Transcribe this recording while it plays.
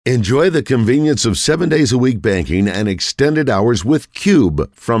Enjoy the convenience of 7 days a week banking and extended hours with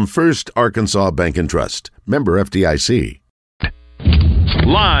Cube from First Arkansas Bank and Trust. Member FDIC.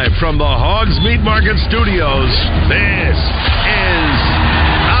 Live from the Hogs Meat Market Studios, this is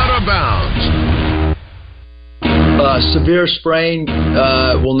Out of Bounds. Severe sprain,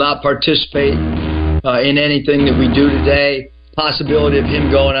 will not participate in anything that we do today. Possibility of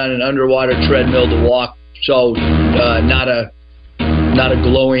him going on an underwater treadmill to walk. So not a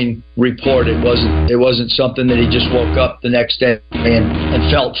glowing report. It wasn't something that he just woke up the next day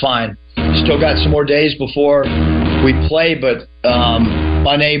and felt fine. Still got some more days before we play, but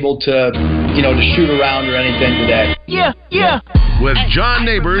unable to shoot around or anything today. Yeah. With John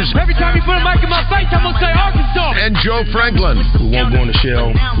Neighbors. Every time you put a mic in my face, I'm gonna say Arkansas. And Joe Franklin. We won't go into shell.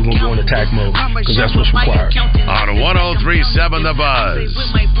 We're gonna go into attack mode because that's what's required. On 103.7 The Buzz.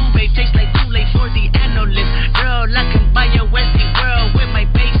 With my boo babe, tastes like Kool-Aid for the analyst. Girl, I can buy your Westie world with my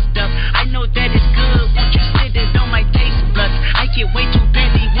base stuff. I know that it's good. Won't you sit it on my taste buds? I get way too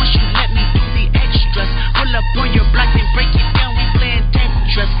petty once you let me do the extras. Pull up on your block and break it down. We playing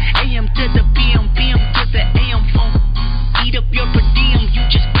Tetris. AM to the PM, PM to the AM phone. Eat up your per diem, you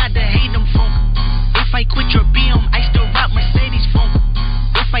just gotta hate them funk. If I quit your BM, I still rock Mercedes funk.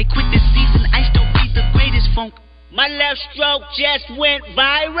 If I quit this season, I still be the greatest funk. My left stroke just went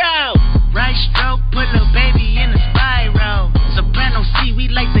viral. Right stroke put a baby in a spiral. Soprano C, we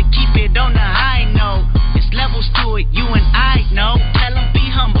like to keep it on the high note. There's levels to it, you and I know. Tell them be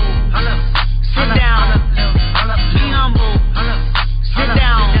humble. Sit down. Be humble. Sit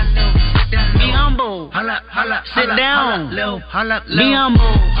down. Be humble. Sit down. Be humble. Sit down. Be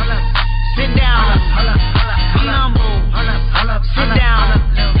humble. Sit down. Be humble. Sit down.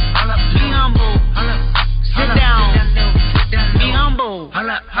 Be humble.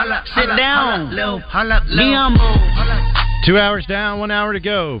 Sit down. Be humble. 2 hours down, 1 hour to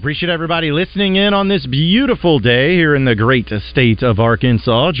go. Appreciate everybody listening in on this beautiful day here in the great state of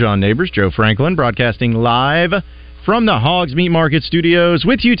Arkansas. John Neighbors, Joe Franklin, broadcasting live from the Hogs Meat Market Studios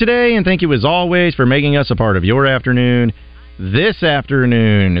with you today. And thank you as always for making us a part of your afternoon this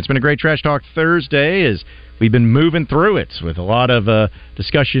afternoon. It's been a great Trash Talk Thursday as we've been moving through it with a lot of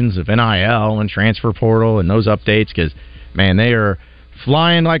discussions of NIL and transfer portal and those updates because, man, they are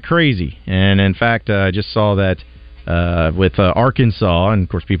flying like crazy. And, in fact, I just saw that with Arkansas, and, of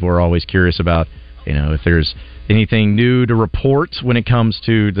course, people are always curious about, if there's anything new to report when it comes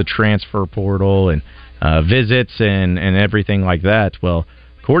to the transfer portal and visits and everything like that. Well,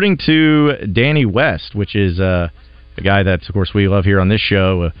 according to Danny West, which is a guy that, of course, we love here on this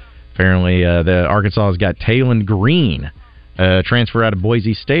show, apparently the Arkansas has got Talon Green, transfer out of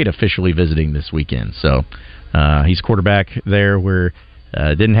Boise State, officially visiting this weekend. So he's quarterback there where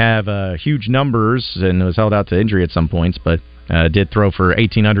didn't have huge numbers and was held out to injury at some points, but did throw for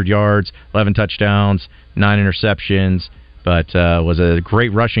 1,800 yards, 11 touchdowns, 9 interceptions, but was a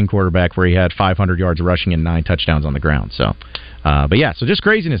great rushing quarterback where he had 500 yards rushing and 9 touchdowns on the ground. So, so just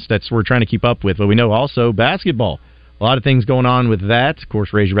craziness that's we're trying to keep up with. But we know also basketball. A lot of things going on with that. Of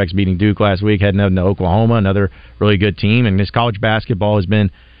course, Razorbacks beating Duke last week, heading up to Oklahoma, another really good team. And this college basketball has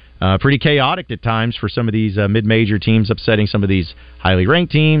been pretty chaotic at times for some of these mid-major teams, upsetting some of these highly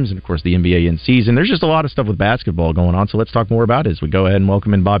ranked teams, and, of course, the NBA in season. There's just a lot of stuff with basketball going on, so let's talk more about it as we go ahead and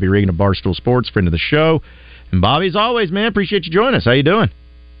welcome in Bobby Regan of Barstool Sports, friend of the show. And, Bobby, as always, man, appreciate you joining us. How you doing?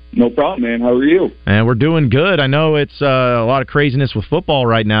 No problem, man. How are you? And we're doing good. I know it's a lot of craziness with football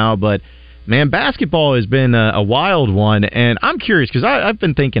right now, but, man, basketball has been a wild one, and I'm curious because I've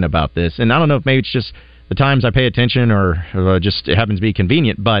been thinking about this, and I don't know if maybe it's just the times I pay attention or just it happens to be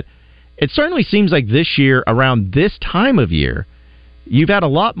convenient, but it certainly seems like this year, around this time of year, you've had a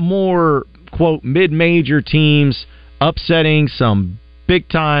lot more, quote, mid-major teams upsetting some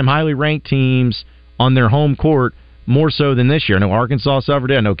big-time, highly ranked teams on their home court more so than this year. I know Arkansas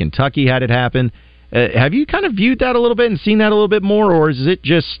suffered it. I know Kentucky had it happen. Have you kind of viewed that a little bit and seen that a little bit more, or is it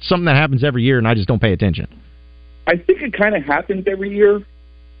just something that happens every year and I just don't pay attention? I think it kind of happens every year.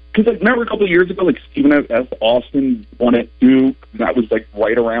 Because, remember a couple of years ago, Stephen F. Austin won at Duke. That was,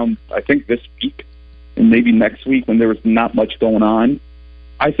 right around, I think, this week and maybe next week when there was not much going on.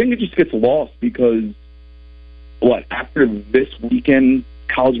 I think it just gets lost because, after this weekend,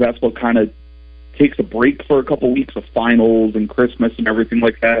 college basketball kind of takes a break for a couple of weeks of finals and Christmas and everything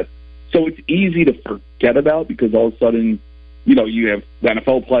like that. So it's easy to forget about because all of a sudden, you have the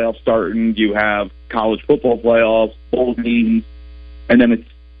NFL playoffs starting, you have college football playoffs, bowl games, and then it's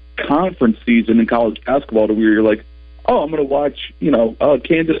conference season in college basketball to where you're like, oh, I'm going to watch,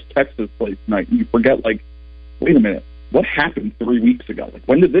 Kansas, Texas play tonight. And you forget, wait a minute, what happened 3 weeks ago?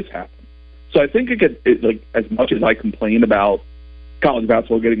 When did this happen? So I think it as much as I complain about college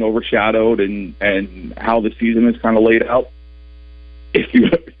basketball getting overshadowed and how the season is kind of laid out, if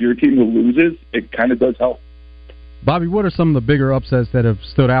you're a team who loses, it kind of does help. Bobby, what are some of the bigger upsets that have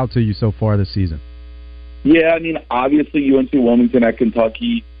stood out to you so far this season? Yeah, I mean, obviously UNC Wilmington at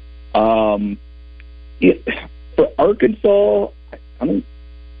Kentucky. For Arkansas, I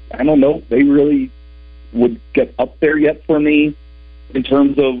don't know if they really would get up there yet for me in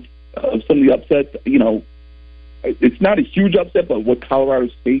terms of some of the upsets. You know, it's not a huge upset, but what Colorado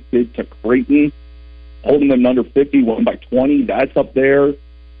State did to Creighton, holding them under 50, won by 20, that's up there.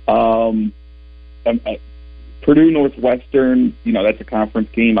 Purdue Northwestern, you know, that's a conference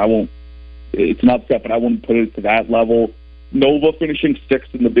game. It's an upset, but I wouldn't put it to that level. Nova finishing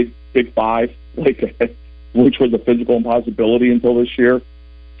sixth in the Big Five, which was a physical impossibility until this year.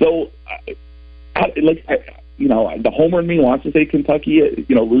 So, the homer in me wants to say Kentucky,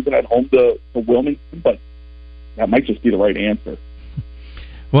 losing at home to Wilmington, but that might just be the right answer.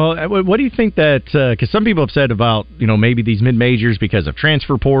 Well, what do you think that, because some people have said about, maybe these mid-majors because of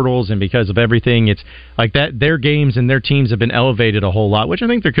transfer portals and because of everything, it's like that their games and their teams have been elevated a whole lot, which I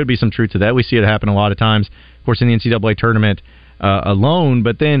think there could be some truth to that. We see it happen a lot of times, of course, in the NCAA tournament alone,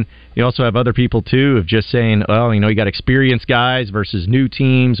 but then you also have other people, too, of just saying, well, you got experienced guys versus new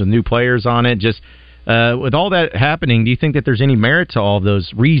teams with new players on it. Just with all that happening, do you think that there's any merit to all of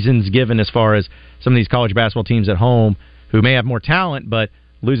those reasons given as far as some of these college basketball teams at home who may have more talent, but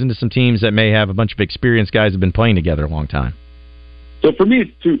losing to some teams that may have a bunch of experienced guys who have been playing together a long time? So for me,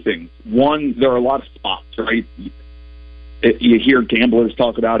 it's two things. One, there are a lot of spots, right? You hear gamblers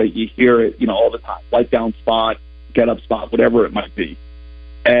talk about it. You hear it, all the time. Light down spot, get up spot, whatever it might be.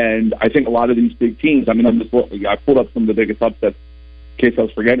 And I think a lot of these big teams, I pulled up some of the biggest upsets in case I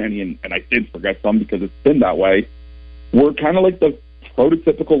was forgetting any, and I did forget some because it's been that way. We're kind of like the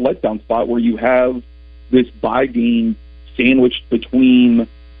prototypical letdown spot where you have this bye game sandwiched between,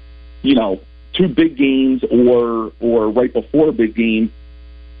 two big games or right before a big game.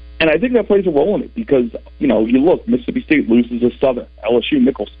 And I think that plays a role in it because, you look, Mississippi State loses to Southern, LSU,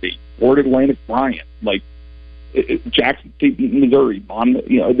 Nicholls State, Florida Atlantic, Bryant, Jackson State beating Missouri.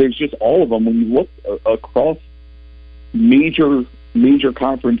 There's just all of them when you look across major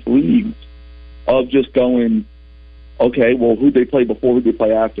conference leagues of just going, okay, well, who'd they play before, who'd they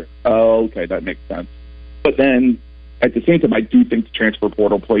play after? Oh, okay, that makes sense. But then at the same time, I do think the transfer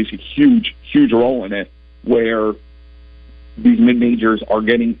portal plays a huge, huge role in it, where these mid-majors are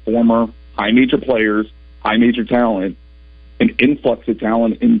getting former high-major players, high-major talent, an influx of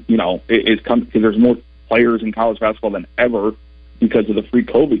talent, and is coming because there's more players in college basketball than ever because of the free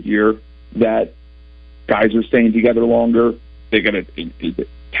COVID year. That guys are staying together longer. They got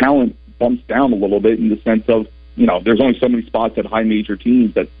talent bumps down a little bit in the sense of there's only so many spots at high-major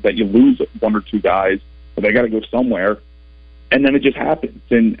teams that you lose one or two guys. But they got to go somewhere, and then it just happens,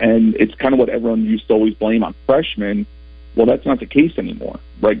 and it's kind of what everyone used to always blame on freshmen. Well, that's not the case anymore.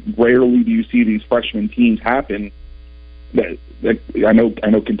 Right? Rarely do you see these freshman teams happen. I know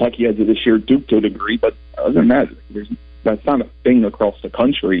Kentucky has it this year, Duke to a degree, but other than that, that's not a thing across the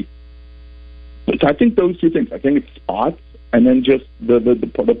country. But so I think those two things. I think it's spots, and then just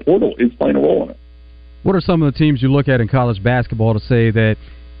the portal is playing a role in it. What are some of the teams you look at in college basketball to say that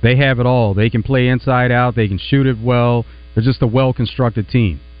they have it all? They can play inside out. They can shoot it well. They're just a well-constructed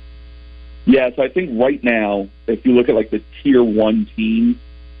team. Yeah, so I think right now, if you look at the Tier 1 teams,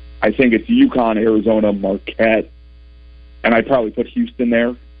 I think it's UConn, Arizona, Marquette, and I'd probably put Houston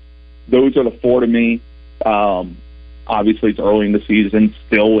there. Those are the four to me. Obviously, it's early in the season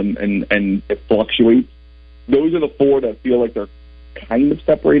still, and it fluctuates. Those are the four that feel like they're kind of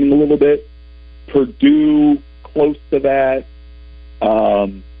separating a little bit. Purdue, close to that.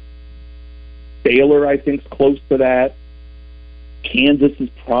 Baylor, I think, is close to that. Kansas is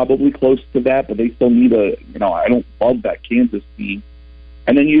probably close to that, but they still need I don't love that Kansas team.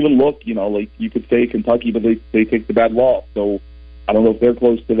 And then you even look, you could say Kentucky, but they take the bad loss. So I don't know if they're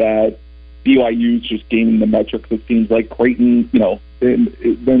close to that. BYU's just gaining the metrics, it seems like. Creighton,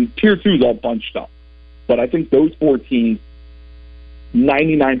 then Tier 2 is all bunched up. But I think those four teams,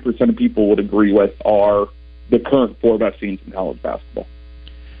 99% of people would agree with, are the current four best teams in college basketball.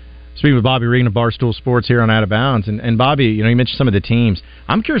 Speaking with Bobby Regan of Barstool Sports here on Out of Bounds. And Bobby, you mentioned some of the teams.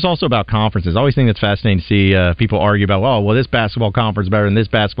 I'm curious also about conferences. I always think it's fascinating to see people argue about, this basketball conference is better than this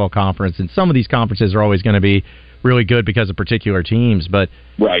basketball conference. And some of these conferences are always going to be really good because of particular teams. But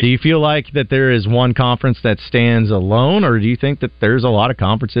right. Do you feel like that there is one conference that stands alone, or do you think that there's a lot of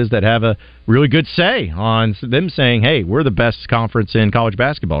conferences that have a really good say on them saying, hey, we're the best conference in college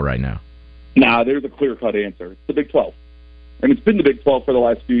basketball right now? Nah, there's a clear-cut answer. It's the Big 12. And it's been the Big 12 for the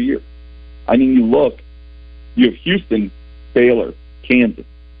last few years. I mean, you have Houston, Baylor, Kansas,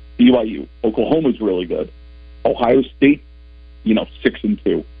 BYU, Oklahoma's really good. Ohio State,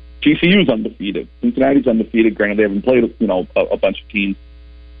 6-2. TCU's undefeated. Cincinnati's undefeated. Granted, they haven't played, a bunch of teams.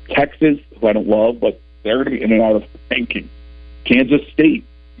 Texas, who I don't love, but they're going to be in and out of the rankings. Kansas State,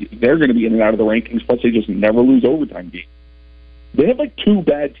 they're going to be in and out of the rankings, plus they just never lose overtime games. They have like two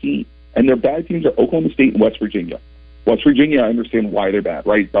bad teams, and their bad teams are Oklahoma State and West Virginia. West Virginia, I understand why they're bad,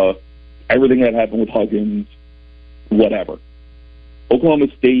 right? Everything that happened with Huggins, whatever. Oklahoma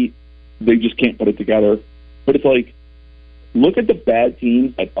State, they just can't put it together. But it's like, look at the bad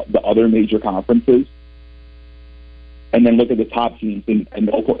teams at the other major conferences, and then look at the top teams, and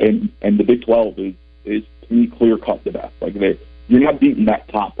the Big 12 is to me clear-cut the best. Like you're not beating that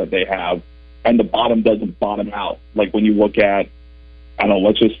top that they have, and the bottom doesn't bottom out. Like when you look at, I don't know,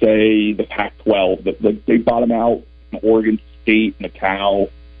 let's just say the Pac-12, they bottom out. Oregon State, Macau,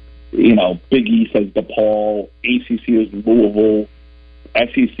 Big East has DePaul, ACC is Louisville,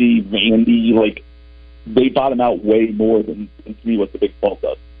 SEC, Vandy. Like they bottom out way more than to me what the Big 12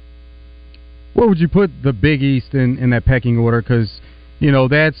 does. Where would you put the Big East in that pecking order? Because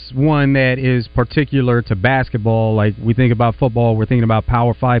that's one that is particular to basketball. Like we think about football, we're thinking about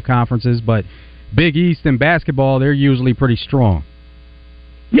Power 5 conferences, but Big East and basketball, they're usually pretty strong.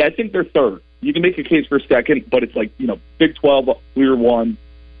 Yeah, I think they're third. You can make a case for second, but it's like, Big 12, clear one.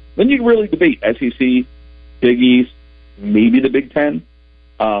 Then you can really debate SEC, Big East, maybe the Big 10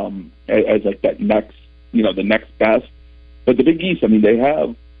 as like that next, the next best. But the Big East, they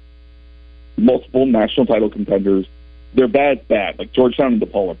have multiple national title contenders. They're bad. Like Georgetown and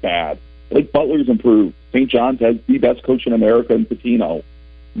DePaul are bad. Like Butler's improved. St. John's has the best coach in America in Pitino.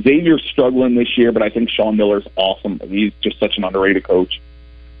 Xavier's struggling this year, but I think Sean Miller's awesome. He's just such an underrated coach.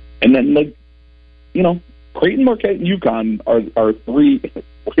 And then, Creighton, Marquette, and UConn are three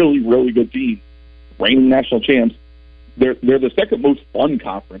really, really good teams, reigning national champs. They're the second most fun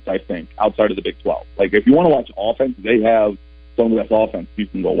conference, I think, outside of the Big 12. Like, if you want to watch offense, they have some of the best offense you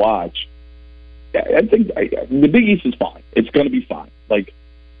can go watch. I think the Big East is fine. It's going to be fine. Like,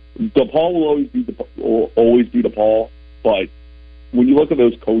 DePaul will always be DePaul, but when you look at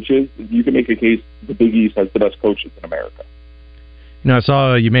those coaches, you can make a case the Big East has the best coaches in America. I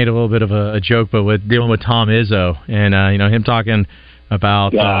saw you made a little bit of a joke, but with dealing with Tom Izzo and him talking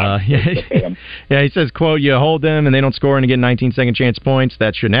about he says, quote, you hold them and they don't score and you get 19 second chance points.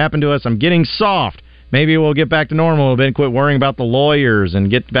 That shouldn't happen to us. I'm getting soft. Maybe we'll get back to normal a bit, quit worrying about the lawyers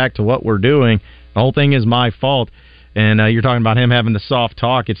and get back to what we're doing. The whole thing is my fault. And you're talking about him having the soft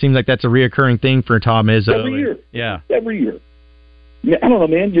talk. It seems like that's a reoccurring thing for Tom Izzo. Every year. Yeah. Every year. I don't know,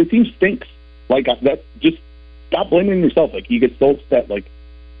 man. Your team stinks. Like, that's just stop blaming yourself. Like, he gets so upset. Like,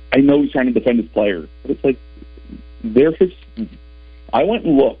 I know he's trying to defend his players, but it's like I went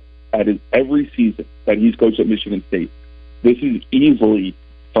and looked at his every season that he's coached at Michigan State. This is easily,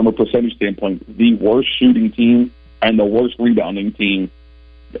 from a percentage standpoint, the worst shooting team and the worst rebounding team.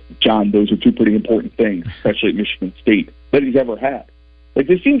 John, those are two pretty important things, especially at Michigan State, that he's ever had. Like,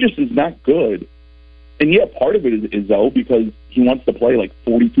 this team just is not good. And yeah, part of it is though, because he wants to play like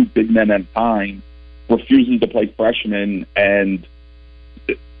 42 big men at a time, refuses to play freshmen, and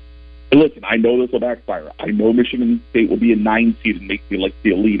listen, I know this will backfire. I know Michigan State will be a 9 seed and make the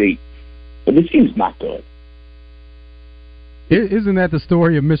Elite 8. But this team's not good. Isn't that the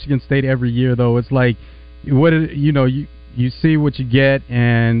story of Michigan State every year, though? It's like, you see what you get,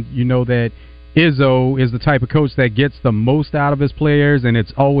 and you know that Izzo is the type of coach that gets the most out of his players, and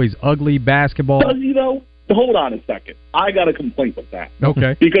it's always ugly basketball. Does he, though? Hold on a second. I got a complaint with that.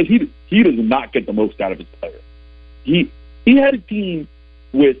 Okay. Because he does not get the most out of his players. He had a team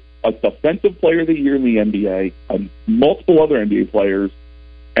with a defensive player of the year in the NBA, and multiple other NBA players,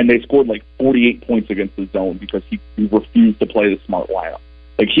 and they scored like 48 points against the zone because he refused to play the smart lineup.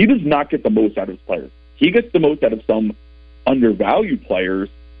 Like, he does not get the most out of his players. He gets the most out of some undervalued players,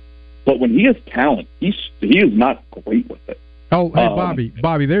 but when he has talent, he is not great with it. Oh, hey,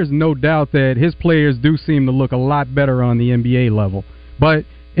 Bobby, there's no doubt that his players do seem to look a lot better on the NBA level. But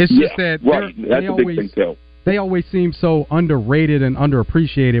it's just that right. That's a big thing, too. They always seem so underrated and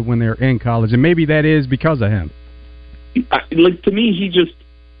underappreciated when they're in college, and maybe that is because of him. To me, he just...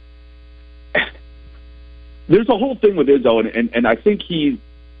 There's a whole thing with Izzo, and I think he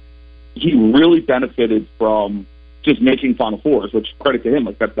really benefited from just making Final Fours, which credit to him,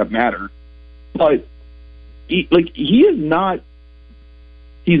 like that matters. But he is not.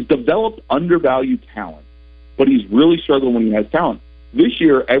 He's developed undervalued talent, but he's really struggling when he has talent. This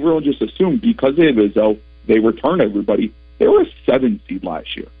year, everyone just assumed because they have Izzo, they return everybody. They were a 7 seed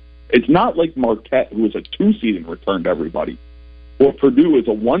last year. It's not like Marquette, who was a 2 seed and returned everybody. or Purdue is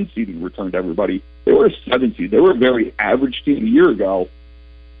a 1 seed who returned everybody. They were a 7 seed. They were a very average team a year ago.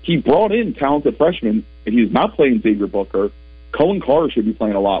 He brought in talented freshmen, and he's not playing Xavier Booker. Cohen Carr should be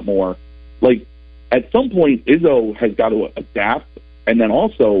playing a lot more. Like, at some point, Izzo has got to adapt, and then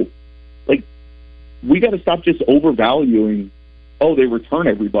also, like, we got to stop just overvaluing, they return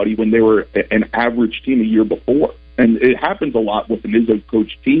everybody when they were an average team a year before. And it happens a lot with an Izzo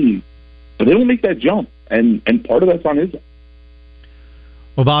coach team, but they don't make that jump, and part of that's on Izzo.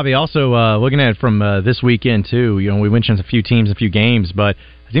 Well, Bobby, also looking at it from this weekend, too, we mentioned a few teams, a few games, but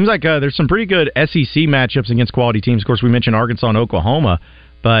it seems like there's some pretty good SEC matchups against quality teams. Of course, we mentioned Arkansas and Oklahoma,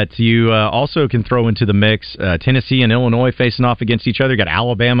 but you also can throw into the mix Tennessee and Illinois facing off against each other. You got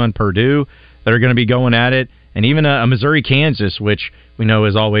Alabama and Purdue that are going to be going at it, and even a Missouri-Kansas, which we know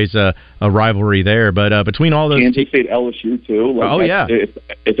is always a rivalry there. But between all those... Kansas State, LSU, too. Like, yeah.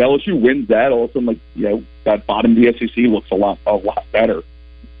 If LSU wins that, all of a sudden, that bottom of the SEC looks a lot better.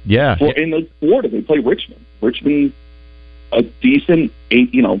 Yeah. Well, in Florida, they play Richmond. Richmond, a decent,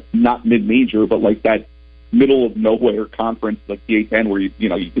 not mid-major, but like that middle of nowhere conference, like the A10, where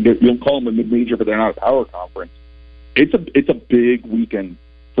you'll call them a mid-major, but they're not a power conference. It's a big weekend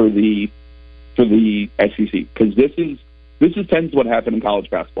for the SEC, because this tends to what happened in college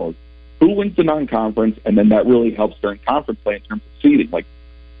basketball. Who wins the non-conference, and then that really helps during conference play in terms of seeding. Like,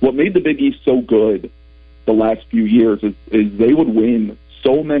 what made the Big East so good the last few years is they would win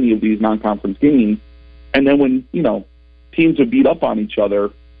so many of these non-conference games, and then when teams would beat up on each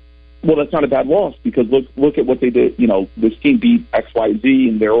other, well, that's not a bad loss, because look at what they did. This team beat XYZ,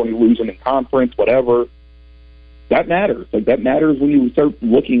 and they're only losing in conference, whatever. That matters. Like, that matters when you start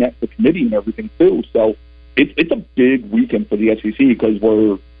looking at the committee and everything too. So it's a big weekend for the SEC, because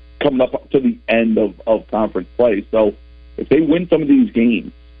we're coming up to the end of conference play. So if they win some of these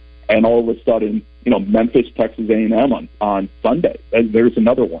games, and all of a sudden, Memphis, Texas A&M on Sunday, there's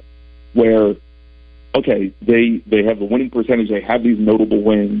another one where, okay, they have the winning percentage, they have these notable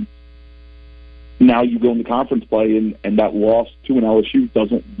wins. Now you go into conference play, and that loss to an LSU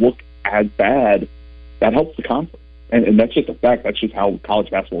doesn't look as bad. That helps the conference. And that's just a fact. That's just how college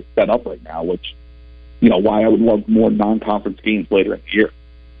basketball is set up right now, which, why I would love more non-conference games later in the year.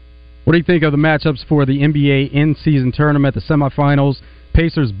 What do you think of the matchups for the NBA in-season tournament, the semifinals?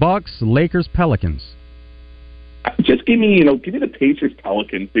 Pacers, Bucks, Lakers, Pelicans. Just give me the Pacers,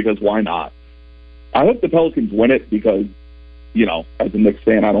 Pelicans, because why not? I hope the Pelicans win it, because, as a Knicks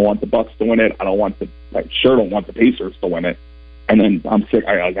fan, I don't want the Bucks to win it. I don't want the Pacers to win it. And then I'm sick.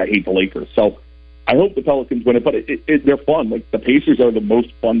 I hate the Lakers. So I hope the Pelicans win it, but they're fun. Like, the Pacers are the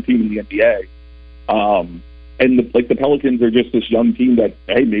most fun team in the NBA. And the Pelicans are just this young team that,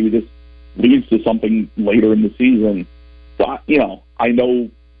 hey, maybe this leads to something later in the season. So, I know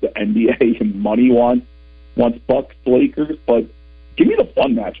the NBA and money wants Bucks, Lakers, but give me the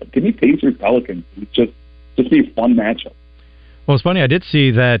fun matchup. Give me Pacers, Pelicans. It's just be a fun matchup. Well, it's funny. I did see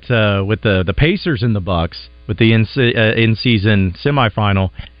that with the Pacers and the Bucks, with the in-season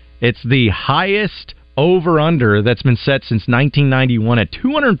semifinal, it's the highest over-under that's been set since 1991 at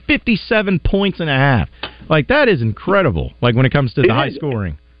 257 points and a half. Like, that is incredible, like, when it comes to the high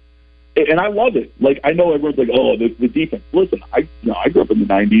scoring. And I love it. Like, I know everyone's like, oh, the defense. Listen, I grew up in the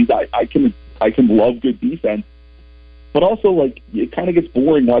 90s. I can love good defense. But also, like, it kind of gets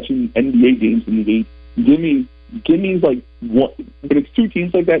boring watching NBA games in the 80s. Give me like, when it's two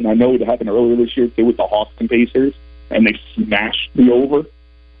teams like that, and I know it happened earlier this year too with the Hawks and Pacers, and they smashed the over.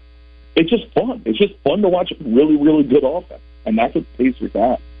 It's just fun. It's just fun to watch really, really good offense, and that's what the Pacers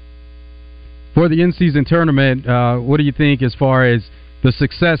have. For the in-season tournament, what do you think as far as the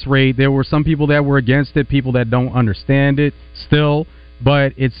success rate? There were some people that were against it, people that don't understand it still,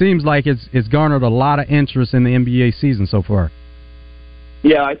 but it seems like it's garnered a lot of interest in the NBA season so far.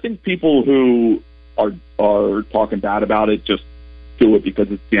 Yeah, I think people who are talking bad about it just do it because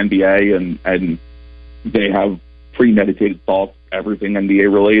it's the NBA and they have premeditated thoughts, everything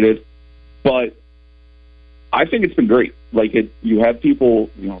NBA related. But I think it's been great. Like, you have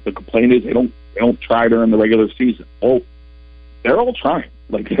people, the complaint is they don't try during the regular season. Well, they're all trying.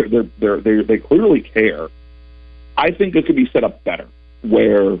 Like, they clearly care. I think it could be set up better,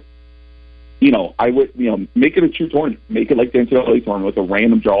 where, I would, make it a true tournament. Make it like the NCAA tournament with a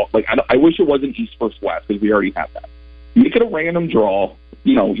random draw. Like, I wish it wasn't East versus West, because we already have that. Make it a random draw.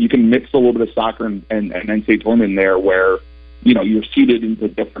 You can mix a little bit of soccer and NCAA tournament in there, where, you're seeded into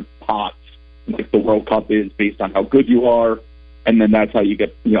different pots, like the World Cup is, based on how good you are, and then that's how you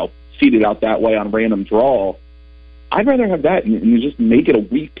get, seeded out that way on random draw. I'd rather have that and just make it a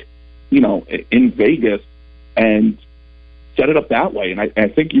week, in Vegas, and set it up that way. And I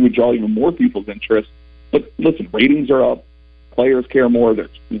think you would draw even more people's interest. But listen, ratings are up. players care more. They're,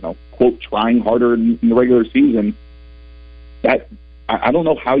 quote, trying harder in the regular season. That I don't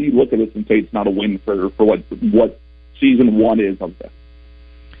know how you look at this and say it's not a win for what season one is of this.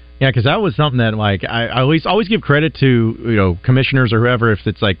 Yeah, because that was something that, like, I always give credit to, commissioners or whoever, if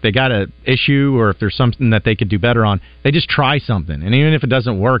it's like they got an issue or if there's something that they could do better on, they just try something. And even if it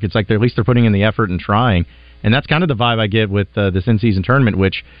doesn't work, it's like at least they're putting in the effort and trying. And that's kind of the vibe I get with this in-season tournament,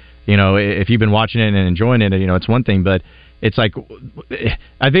 which, if you've been watching it and enjoying it, it's one thing, but it's like,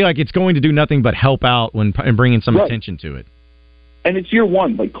 I feel like it's going to do nothing but help out and bringing some attention to it. And it's year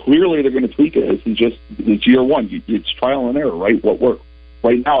one. Like, clearly they're going to tweak it. It's year one. It's trial and error, right? What works.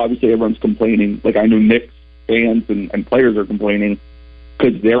 Right now, obviously, everyone's complaining. Like, I know Knicks fans and players are complaining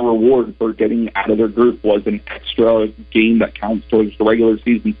because their reward for getting out of their group was an extra game that counts towards the regular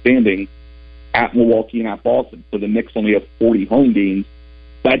season standing at Milwaukee and at Boston. So the Knicks only have 40 home games.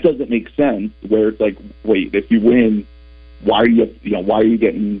 That doesn't make sense. Where it's like, wait, if you win, why are you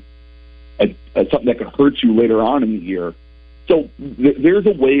getting something that could hurt you later on in the year? So there's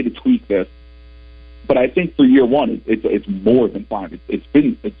a way to tweak this. But I think for year one, it's more than fine. It's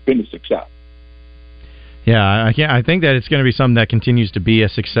been a success. Yeah, I think that it's going to be something that continues to be a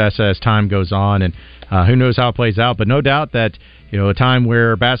success as time goes on, and who knows how it plays out. But no doubt that a time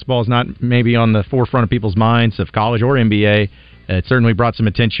where basketball is not maybe on the forefront of people's minds of college or NBA, it certainly brought some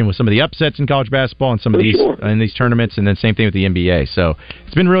attention with some of the upsets in college basketball and some of these in these tournaments, and then same thing with the NBA. So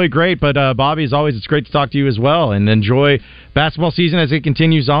it's been really great. But Bobby, as always, it's great to talk to you as well, and enjoy basketball season as it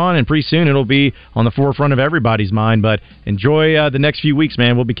continues on. And pretty soon it'll be on the forefront of everybody's mind. But enjoy the next few weeks,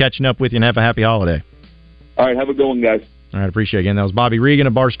 man. We'll be catching up with you, and have a happy holiday. All right, have a good one, guys. All right, appreciate it. Again, that was Bobby Regan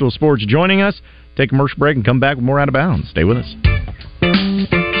of Barstool Sports joining us. Take a commercial break and come back with more Out of Bounds. Stay with us.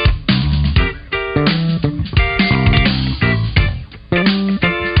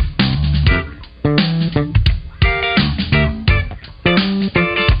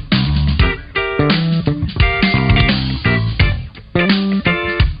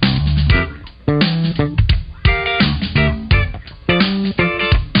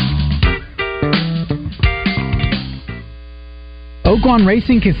 Oaklawn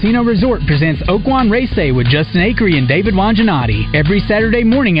Racing Casino Resort presents Oaklawn Race Day with Justin Akery and David Wanjanati every Saturday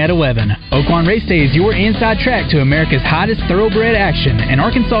morning at 11. Oaklawn Race Day is your inside track to America's hottest thoroughbred action and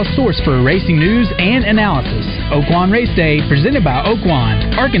Arkansas source for racing news and analysis. Oaklawn Race Day, presented by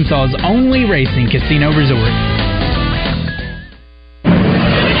Oaklawn, Arkansas's only racing casino resort.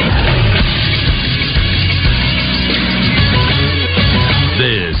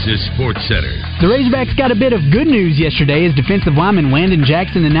 This is SportsCenter. The Razorbacks got a bit of good news yesterday as defensive lineman Landon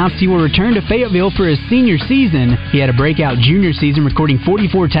Jackson announced he will return to Fayetteville for his senior season. He had a breakout junior season, recording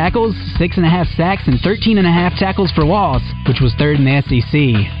 44 tackles, 6.5 sacks, and 13.5 tackles for loss, which was third in the SEC.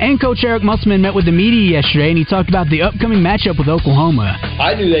 And Coach Eric Musselman met with the media yesterday, and he talked about the upcoming matchup with Oklahoma.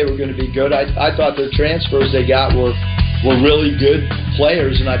 I knew they were going to be good. I thought their transfers they got were really good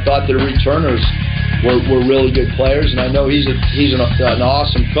players, and I thought their returners were really good players, and I know he's an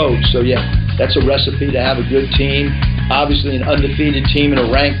awesome coach. So yeah, that's a recipe to have a good team. Obviously, an undefeated team and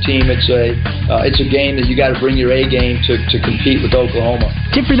a ranked team. It's a game that you got to bring your A game to compete with Oklahoma.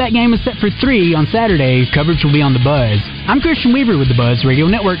 Tip for that game is set for 3 on Saturday. Coverage will be on The Buzz. I'm Christian Weaver with The Buzz Radio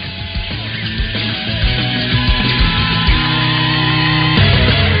Network.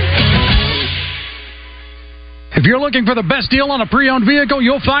 If you're looking for the best deal on a pre-owned vehicle,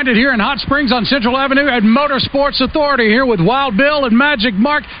 you'll find it here in Hot Springs on Central Avenue at Motorsports Authority, here with Wild Bill and Magic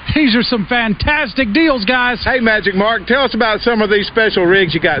Mark. These are some fantastic deals, guys. Hey, Magic Mark, tell us about some of these special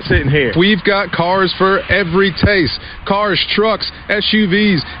rigs you got sitting here. We've got cars for every taste. Cars, trucks,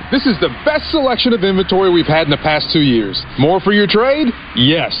 SUVs. This is the best selection of inventory we've had in the past 2 years. More for your trade?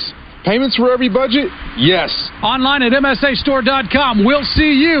 Yes. Payments for every budget? Yes. Online at MSAstore.com. We'll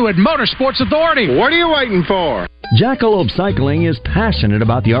see you at Motorsports Authority. What are you waiting for? Jackalope Cycling is passionate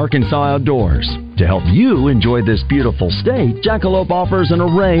about the Arkansas outdoors. To help you enjoy this beautiful state, Jackalope offers an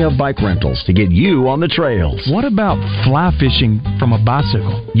array of bike rentals to get you on the trails. What about fly fishing from a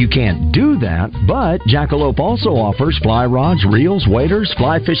bicycle? You can't do that, but Jackalope also offers fly rods, reels, waders,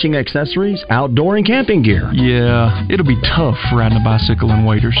 fly fishing accessories, outdoor and camping gear. Yeah, it'll be tough riding a bicycle and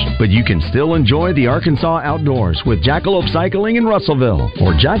waders. But you can still enjoy the Arkansas outdoors with Jackalope Cycling in Russellville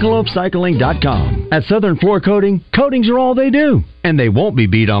or jackalopecycling.com. At Southern Floor Coating, coatings are all they do, and they won't be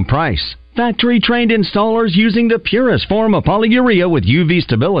beat on price. Factory-trained installers using the purest form of polyurea with UV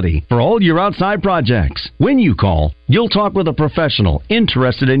stability for all your outside projects. When you call, you'll talk with a professional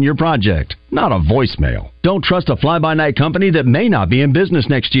interested in your project. not a voicemail. Don't trust a fly-by-night company that may not be in business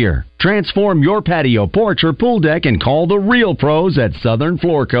next year. Transform your patio, porch, or pool deck and call the real pros at Southern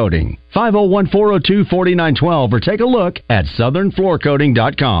Floor Coating. 501-402-4912 or take a look at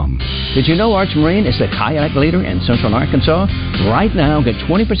southernfloorcoating.com. Did you know Arch Marine is the kayak leader in Central Arkansas? Right now, get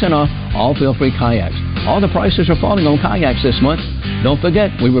 20% off all feel-free kayaks. All the prices are falling on kayaks this month. Don't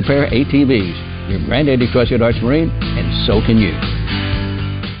forget, we repair ATVs. Your granddaddy trusted Arch Marine, and so can you.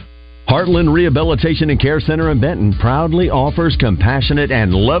 Heartland Rehabilitation and Care Center in Benton proudly offers compassionate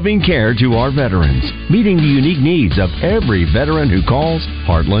and loving care to our veterans, meeting the unique needs of every veteran who calls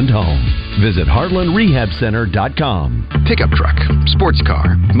Heartland home. Visit heartlandrehabcenter.com. Pickup truck, sports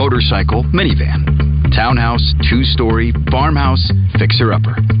car, motorcycle, minivan, townhouse, two-story, farmhouse,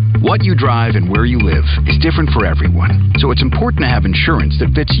 fixer-upper. What you drive and where you live is different for everyone, so it's important to have insurance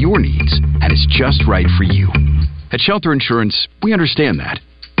that fits your needs and is just right for you. At Shelter Insurance, we understand that,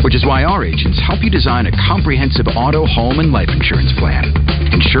 which is why our agents help you design a comprehensive auto, home, and life insurance plan.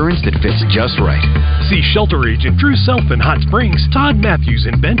 Insurance that fits just right. See Shelter Agent Drew Self in Hot Springs, Todd Matthews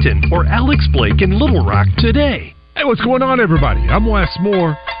in Benton, or Alex Blake in Little Rock today. Hey, what's going on, everybody? I'm Wes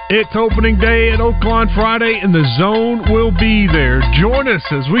Moore. It's opening day at Oaklawn Friday, and the Zone will be there. Join us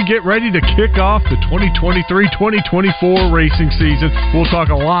as we get ready to kick off the 2023-2024 racing season. We'll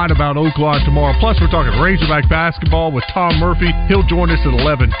talk a lot about Oaklawn tomorrow. Plus, we're talking Razorback basketball with Tom Murphy. He'll join us at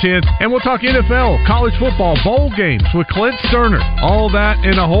 11:10. And we'll talk NFL, college football, bowl games with Clint Sterner. All that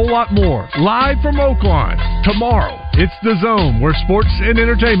and a whole lot more. Live from Oaklawn. Tomorrow, it's the Zone, where sports and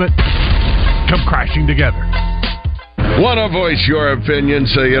entertainment come crashing together. Want to voice your opinion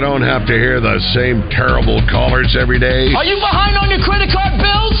so you don't have to hear the same terrible callers every day? Are you behind on your credit card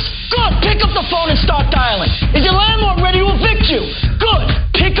bills? Good. Pick up the phone and start dialing. Is your landlord ready to evict you? Good.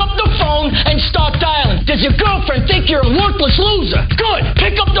 Pick up the phone and start dialing. Does your girlfriend think you're a worthless loser? Good.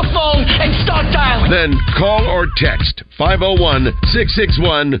 Pick up the phone and start dialing. Then call or text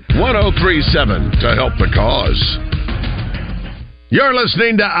 501-661-1037 to help the cause. You're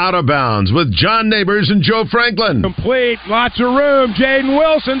listening to Out of Bounds with John Neighbors and Joe Franklin. Complete, lots of room. Jaden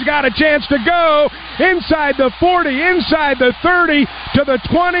Wilson's got a chance to go inside the 40, inside the 30, to the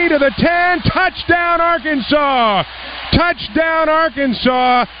 20, to the 10. Touchdown, Arkansas! Touchdown,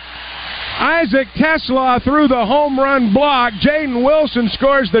 Arkansas! Isaac Tesla threw the home run block. Jaden Wilson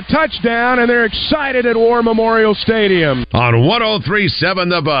scores the touchdown, and they're excited at War Memorial Stadium. On 103.7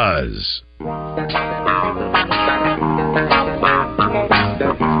 The Buzz.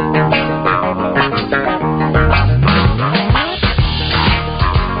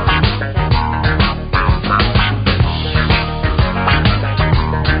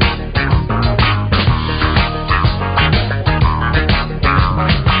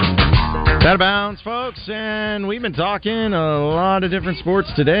 Out of bounds, folks, and we've been talking a lot of different sports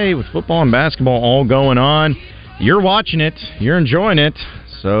today with football and basketball all going on. You're watching it, you're enjoying it,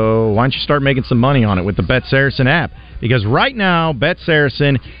 so why don't you start making some money on it with the Bet Saracen app? Because right now, Bet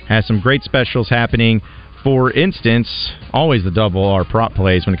Saracen has some great specials happening. For instance, always the double R prop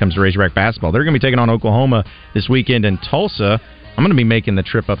plays when it comes to Razorback basketball. They're going to be taking on Oklahoma this weekend in Tulsa. I'm going to be making the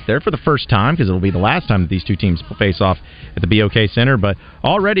trip up there for the first time because it'll be the last time that these two teams face off at the BOK Center. But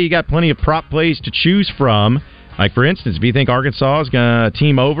already you got plenty of prop plays to choose from. Like, for instance, if you think Arkansas is going to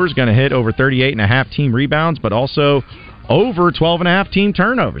team over, is going to hit over 38.5 team rebounds, but also over 12.5 team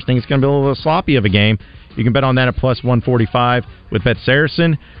turnovers. Think it's going to be a little sloppy of a game. You can bet on that at plus 145 with Bet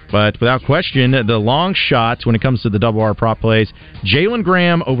Saracen. But without question, the long shots when it comes to the double R prop plays, Jalen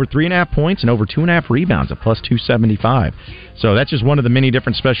Graham over 3.5 points and over 2.5 rebounds at plus 275. So that's just one of the many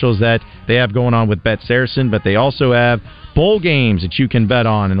different specials that they have going on with Bet Saracen. But they also have bowl games that you can bet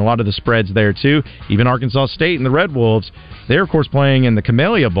on, and a lot of the spreads there too. Even Arkansas State and the Red Wolves, they're of course playing in the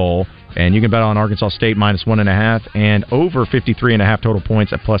Camellia Bowl, and you can bet on Arkansas State minus 1.5 and over 53.5 total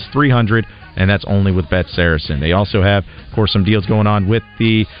points at plus 300. And that's only with Bet Saracen. They also have, of course, some deals going on with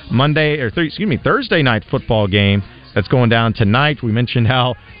the Thursday night football game that's going down tonight. We mentioned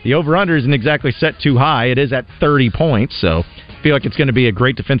how the over-under isn't exactly set too high. It is at 30 points, so I feel like it's going to be a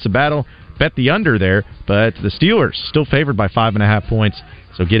great defensive battle. Bet the under there, but the Steelers still favored by 5.5 points.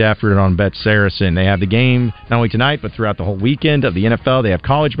 So get after it on Bet Saracen. They have the game not only tonight, but throughout the whole weekend of the NFL. They have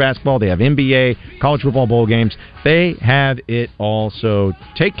college basketball. They have NBA, college football bowl games. They have it all. So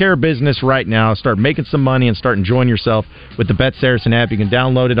take care of business right now. Start making some money and start enjoying yourself with the Bet Saracen app. You can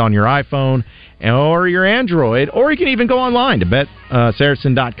download it on your iPhone or your Android, or you can even go online to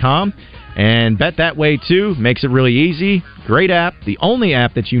BetSaracen.com and bet that way too. Makes it really easy. Great app. The only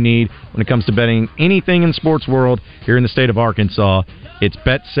app that you need when it comes to betting anything in the sports world here in the state of Arkansas. It's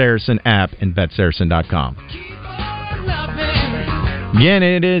Bet Saracen app and BetSaracen.com. Again,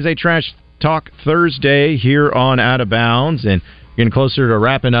 it is a trash Talk Thursday here on Out of Bounds, and getting closer to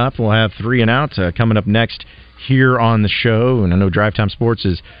wrapping up. We'll have 3 and Out coming up next here on the show, and I know Drive Time Sports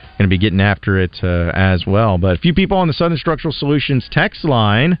is going to be getting after it as well. But a few people on the Southern Structural Solutions text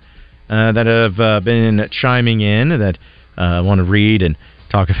line that have been chiming in that want to read and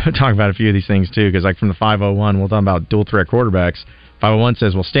talk about a few of these things too, because like from the 501, we'll talk about dual threat quarterbacks. 501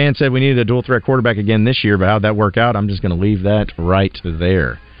 says, well, Stan said we needed a dual threat quarterback again this year, but how'd that work out? I'm just going to leave that right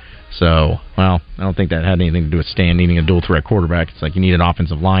there. So, well, I don't think that had anything to do with Stan needing a dual threat quarterback. It's like you need an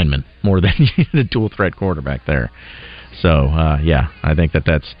offensive lineman more than you need a dual threat quarterback there. So, yeah, I think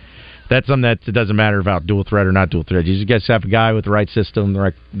that's something that it doesn't matter about dual threat or not dual threat. You just have a guy with the right system,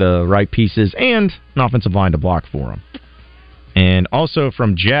 the right pieces, and an offensive line to block for him. And also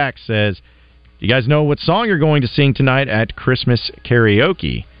from Jack says, you guys know what song you're going to sing tonight at Christmas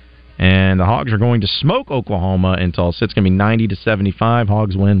karaoke? And the Hogs are going to smoke Oklahoma in Tulsa. It's going to be 90-75.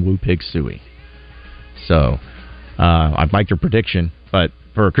 Hogs win. Woo Pig Suey. So, I liked your prediction. But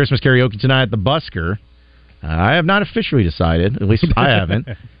for Christmas karaoke tonight at the Busker, I have not officially decided. At least I haven't.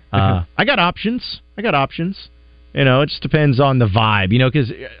 I got options. You know, it just depends on the vibe. You know,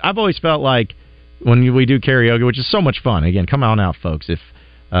 because I've always felt like when we do karaoke, which is so much fun. Again, come on out, folks. If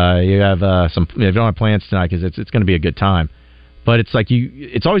you have if you don't have plans tonight, because it's going to be a good time. But it's like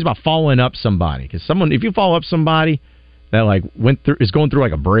it's always about following up somebody, because if you follow up somebody that like is going through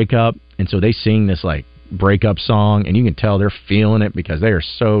like a breakup, and so they sing this like breakup song, and you can tell they're feeling it because they are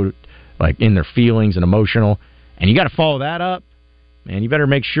so like in their feelings and emotional, and you got to follow that up, man. You better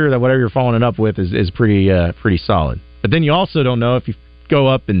make sure that whatever you're following it up with is pretty solid. But then you also don't know if you go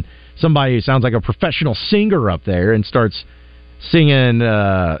up and somebody who sounds like a professional singer up there and starts singing,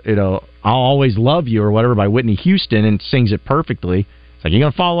 I'll Always Love You or whatever by Whitney Houston and sings it perfectly. It's like, you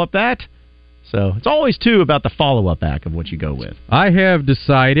going to follow up that? So it's always, too, about the follow-up act of what you go with. I have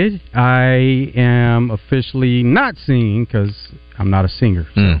decided I am officially not singing because I'm not a singer.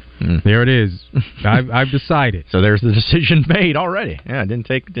 So there it is. I've decided. So there's the decision made already. Yeah, it didn't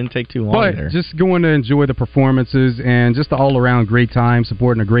take too long there. Just going to enjoy the performances and just the all-around great time,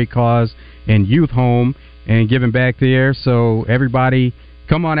 supporting a great cause and youth home and giving back there. So everybody,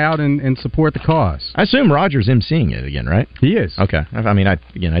 come on out and support the cause. I assume Roger's emceeing it again, right? He is. Okay. I mean, I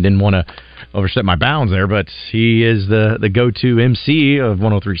didn't want to overstep my bounds there, but he is the go-to MC of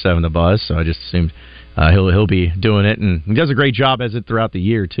 103.7 The Buzz, so I just assumed he'll be doing it, and he does a great job as it throughout the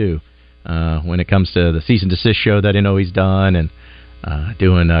year too. When it comes to the cease and desist show that I know he's done, and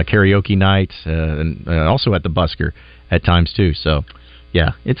doing karaoke nights, and also at the Busker at times too. So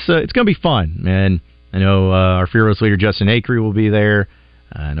yeah, it's going to be fun, and I know our fearless leader Justin Acree will be there.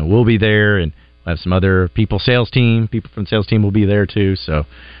 I know we'll be there, and we'll have some other people from the sales team will be there too. So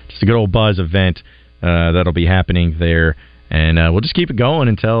just a good old Buzz event that'll be happening there. And we'll just keep it going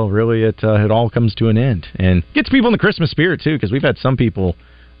until really it all comes to an end. And gets people in the Christmas spirit, too, because we've had some people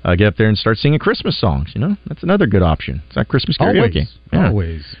get up there and start singing Christmas songs. You know, that's another good option. It's not Christmas karaoke.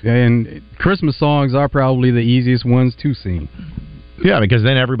 Always. And Christmas songs are probably the easiest ones to sing. Yeah, because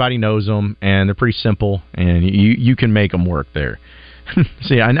then everybody knows them, and they're pretty simple, and you can make them work there.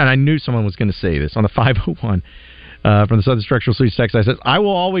 See, I knew someone was going to say this on the 501. From the Southern Structural Solutions text, I said, I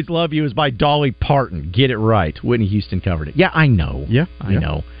Will Always Love You is by Dolly Parton. Get it right. Whitney Houston covered it. Yeah, I know. Yeah, I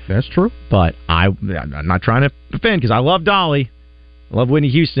know. That's true. But I'm not trying to offend, because I love Dolly. I love Whitney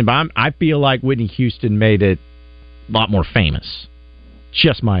Houston, but I feel like Whitney Houston made it a lot more famous.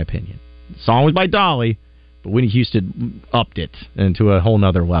 Just my opinion. The song was by Dolly, but Whitney Houston upped it into a whole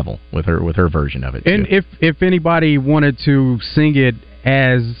nother level with her version of it. And if anybody wanted to sing it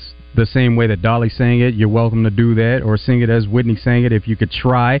as the same way that Dolly sang it, you're welcome to do that, or sing it as Whitney sang it if you could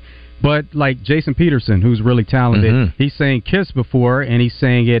try. But like Jason Peterson, who's really talented, he sang Kiss before, and he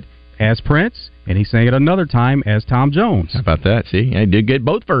sang it as Prince, and he sang it another time as Tom Jones. How about that? See, I did get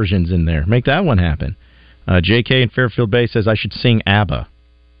both versions in there. Make that one happen. JK in Fairfield Bay says I should sing ABBA.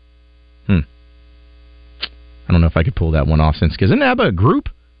 I don't know if I could pull that one off, because isn't ABBA a group?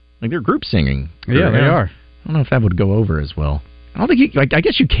 Like, they're group singing. Yeah, they are. I don't know if that would go over as well. I don't think I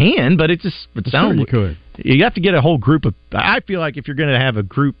guess you can, but it sounds sure you could. You have to get a whole group of. I feel like if you're going to have a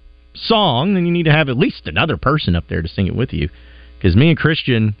group song, then you need to have at least another person up there to sing it with you. Because me and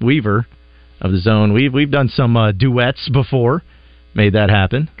Christian Weaver of the Zone, we've done some duets before, made that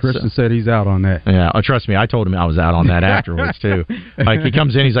happen. Christian said he's out on that. Yeah, trust me, I told him I was out on that afterwards too. Like, he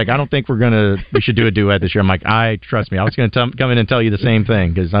comes in, he's like, I don't think we should do a duet this year. I'm like, trust me, I was going to come in and tell you the same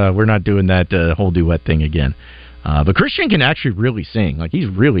thing, because we're not doing that whole duet thing again. But Christian can actually really sing. Like, he's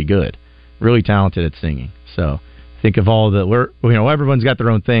really good, really talented at singing. So think of all everyone's got their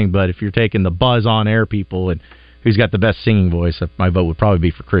own thing, but if you're taking the Buzz on air people and who's got the best singing voice, my vote would probably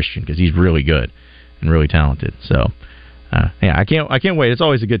be for Christian because he's really good and really talented. So, yeah, I can't wait. It's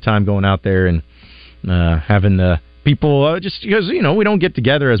always a good time going out there and having the people just because we don't get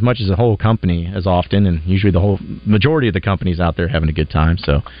together as much as a whole company as often, and usually the whole majority of the companies out there having a good time.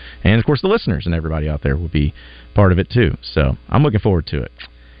 So, and of course the listeners and everybody out there will be part of it too. So I'm looking forward to it.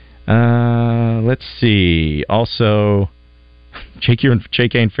 Let's see. Also,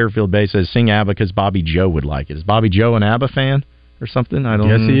 J.K. in Fairfield Bay says sing ABBA because Bobby Joe would like it. Is Bobby Joe an ABBA fan or something? I don't.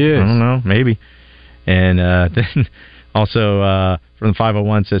 Yes, he is. I don't know. Maybe. And then also from the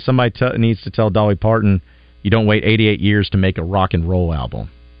 501 says somebody needs to tell Dolly Parton you don't wait 88 years to make a rock and roll album.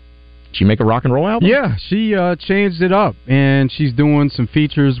 Did she make a rock and roll album? Yeah, she changed it up, and she's doing some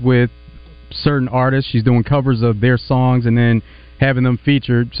features with certain artists. She's doing covers of their songs and then having them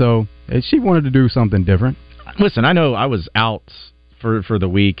featured. So she wanted to do something different. Listen, I know I was out for the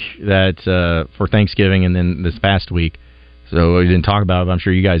week that for Thanksgiving and then this past week, so we didn't talk about it, but I'm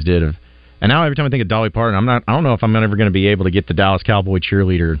sure you guys did. And now every time I think of Dolly Parton, I don't know if I'm ever going to be able to get the Dallas Cowboy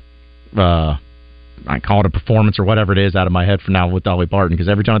cheerleader I call it a performance or whatever it is out of my head for now with Dolly Parton, because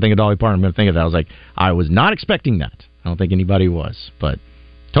every time I think of Dolly Parton, I'm going to think of that. I was like, I was not expecting that. I don't think anybody was. But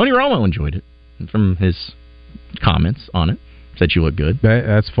Tony Romo enjoyed it from his comments on it. Said you look good.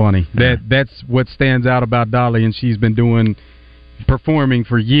 That's funny. Yeah. That's what stands out about Dolly, and she's been performing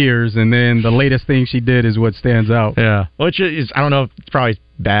for years, and then the latest thing she did is what stands out. Yeah. Which is, I don't know if it's probably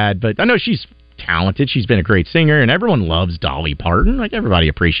bad, but I know she's talented. She's been a great singer, and everyone loves Dolly Parton. Like, everybody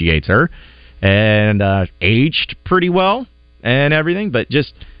appreciates her. And aged pretty well and everything, but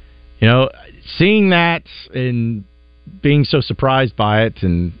just, seeing that and being so surprised by it,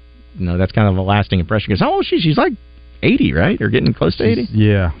 and, that's kind of a lasting impression. Because how old is she? She's like 80, right? Or getting close to 80?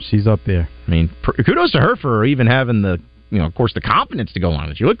 Yeah, she's up there. I mean, kudos to her for even having the, of course, the confidence to go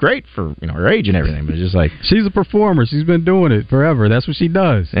on it. She looked great for, her age and everything, but it's just like... She's a performer. She's been doing it forever. That's what she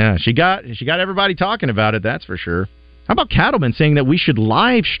does. Yeah, she got everybody talking about it, that's for sure. How about Cattleman saying that we should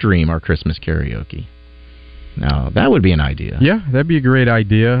live stream our Christmas karaoke? Now, that would be an idea. Yeah, that'd be a great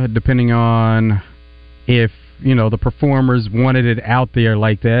idea, depending on if, the performers wanted it out there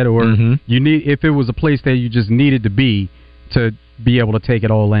like that, or if it was a place that you just needed to be able to take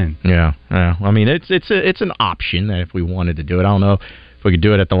it all in. Yeah. I mean, it's an option that if we wanted to do it. I don't know if we could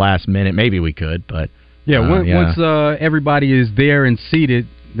do it at the last minute. Maybe we could, but... Once everybody is there and seated,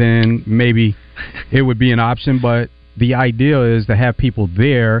 then maybe it would be an option, but... The idea is to have people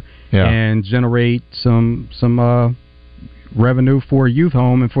there and generate some revenue for a youth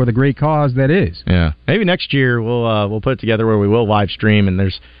home and for the great cause that is. Yeah, maybe next year we'll put it together where we will live stream, and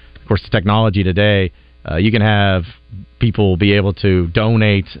there's of course the technology today. You can have people be able to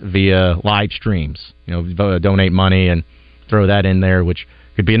donate via live streams. Donate money and throw that in there, which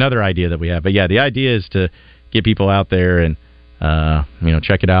could be another idea that we have. But yeah, the idea is to get people out there and.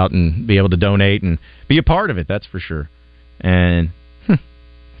 Check it out and be able to donate and be a part of it, that's for sure. And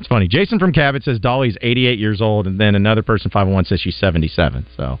it's funny. Jason from Cabot says Dolly's 88 years old, and then another person, 501, says she's 77.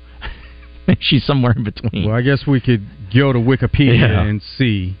 So she's somewhere in between. Well, I guess we could go to Wikipedia and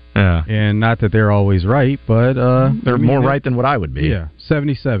see. Yeah. And not that they're always right, but... they're more right than what I would be. Yeah,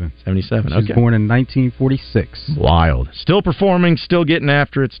 77. 77, She's born in 1946. Wild. Still performing, still getting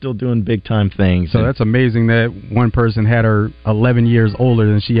after it, still doing big-time things. So that's amazing that one person had her 11 years older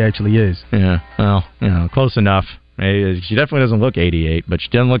than she actually is. Yeah, well, close enough. She definitely doesn't look 88, but she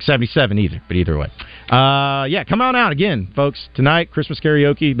doesn't look 77 either. But either way. Come on out again, folks. Tonight, Christmas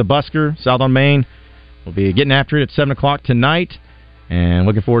karaoke, The Busker, South on Main. We'll be getting after it at 7 o'clock tonight. And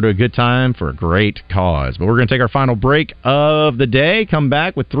looking forward to a good time for a great cause. But we're going to take our final break of the day, come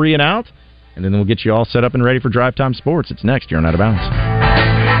back with 3 and Out, and then we'll get you all set up and ready for Drive Time Sports. It's next here on Out of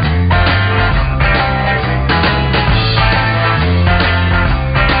Bounds.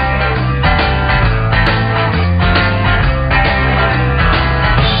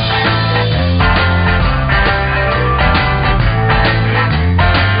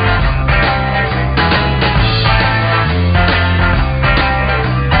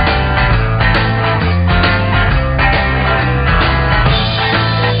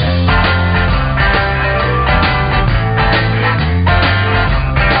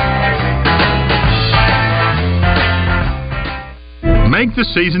 Make the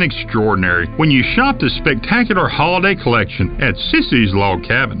season extraordinary when you shop the spectacular holiday collection at Sissy's Log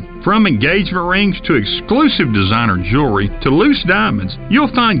Cabin. From engagement rings to exclusive designer jewelry to loose diamonds,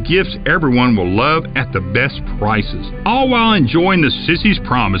 you'll find gifts everyone will love at the best prices, all while enjoying the Sissy's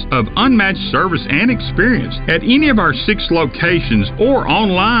promise of unmatched service and experience at any of our 6 locations or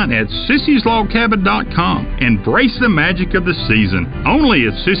online at sissyslogcabin.com. Embrace the magic of the season, only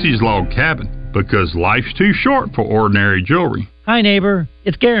at Sissy's Log Cabin. because life's too short for ordinary jewelry. Hi, neighbor.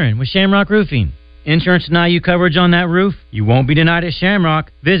 It's Garen with Shamrock Roofing. Insurance deny you coverage on that roof? You won't be denied at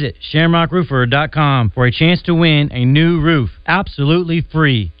Shamrock. Visit ShamrockRoofer.com for a chance to win a new roof. Absolutely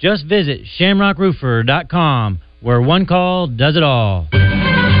free. Just visit ShamrockRoofer.com, where one call does it all.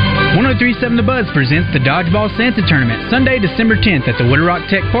 1037 The Buzz presents the Dodgeball Santa Tournament, Sunday, December 10th at the Wooded Rock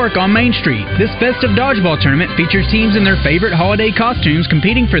Tech Park on Main Street. This festive dodgeball tournament features teams in their favorite holiday costumes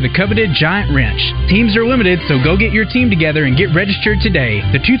competing for the coveted giant wrench. Teams are limited, so go get your team together and get registered today.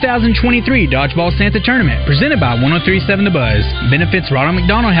 The 2023 Dodgeball Santa Tournament, presented by 1037 The Buzz, benefits Ronald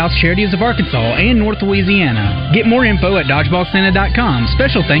McDonald House Charities of Arkansas and North Louisiana. Get more info at dodgeballsanta.com.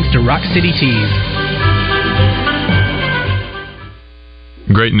 Special thanks to Rock City Tees.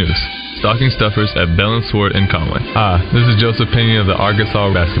 Great news. Stocking stuffers at Bell & Sword in Conway. This is Joseph Pena of the Arkansas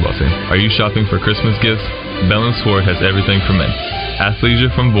basketball team. Are you shopping for Christmas gifts? Bell & Sword has everything for men.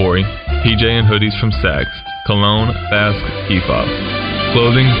 Athleisure from Vori, PJ and hoodies from Sags, Cologne, Basque, Efob.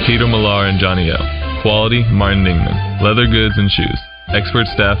 Clothing, Peter Millar and Johnny L. Quality, Martin Dingman. Leather goods and shoes.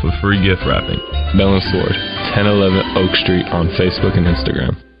 Expert staff with free gift wrapping. Bell & Sword, 1011 Oak Street on Facebook and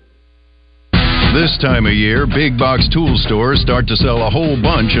Instagram. This time of year, big box tool stores start to sell a whole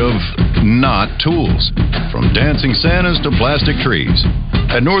bunch of not tools, from dancing Santas to plastic trees.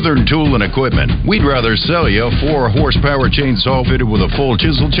 At Northern Tool and Equipment, we'd rather sell you a 4-horsepower chainsaw fitted with a full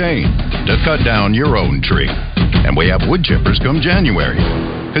chisel chain to cut down your own tree. And we have wood chippers come January,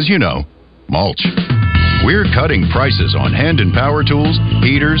 because you know, mulch. We're cutting prices on hand and power tools,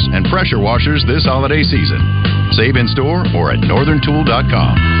 heaters, and pressure washers this holiday season. Save in store or at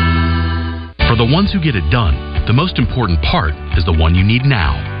northerntool.com. For the ones who get it done, the most important part is the one you need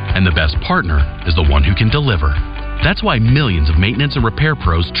now, and the best partner is the one who can deliver. That's why millions of maintenance and repair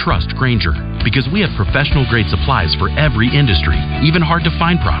pros trust Grainger, because we have professional-grade supplies for every industry, even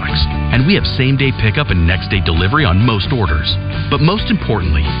hard-to-find products, and we have same-day pickup and next-day delivery on most orders. But most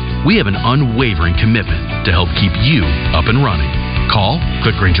importantly, we have an unwavering commitment to help keep you up and running. Call,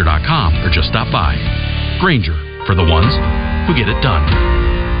 click Grainger.com, or just stop by. Grainger, for the ones who get it done.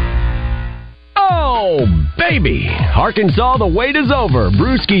 Oh, baby! Arkansas, the wait is over.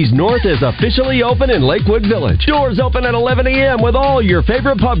 Brewski's North is officially open in Lakewood Village. Doors open at 11 a.m. with all your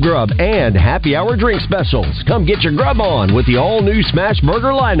favorite pub grub and happy hour drink specials. Come get your grub on with the all-new Smash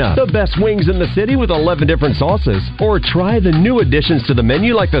Burger lineup. The best wings in the city with 11 different sauces. Or try the new additions to the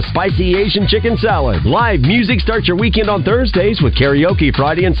menu like the spicy Asian chicken salad. Live music starts your weekend on Thursdays with karaoke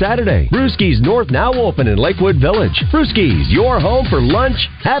Friday and Saturday. Brewski's North now open in Lakewood Village. Brewski's, your home for lunch,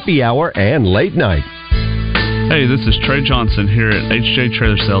 happy hour, and late night. Hey, this is Trey Johnson here at HJ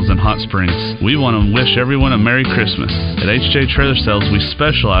Trailer Sales in Hot Springs. We want to wish everyone a Merry Christmas. At HJ Trailer Sales, we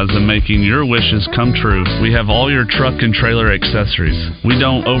specialize in making your wishes come true. We have all your truck and trailer accessories. We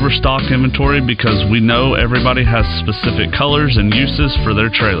don't overstock inventory because we know everybody has specific colors and uses for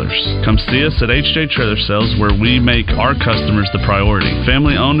their trailers. Come see us at HJ Trailer Sales, where we make our customers the priority.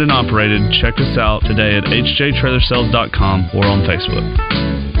 Family owned and operated. Check us out today at hjtrailersales.com or on Facebook.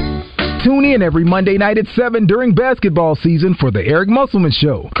 Tune in every Monday night at 7 during basketball season for the Eric Musselman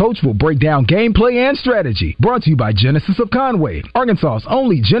Show. Coach will break down gameplay and strategy. Brought to you by Genesis of Conway, Arkansas's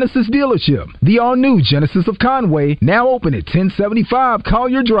only Genesis dealership. The all-new Genesis of Conway, now open at 1075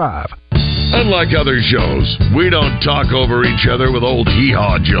 Collier Drive. Unlike other shows, we don't talk over each other with old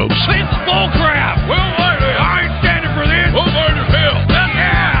hee-haw jokes. This is bull crap. Well, I ain't standing for this. Who's going to hell?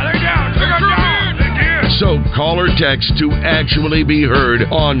 Yeah, they're down. They're down. So call or text to actually be heard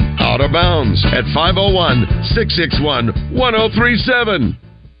on Out of Bounds at 501-661-1037.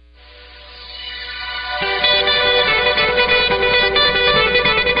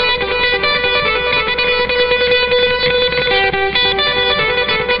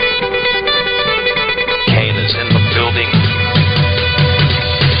 Kane is in the building.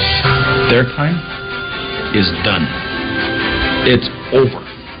 Their time is done. It's over.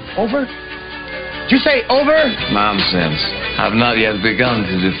 Over? Did you say over? Nonsense. I've not yet begun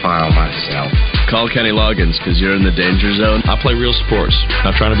to defile myself. Call Kenny Loggins, because you're in the danger zone. I play real sports.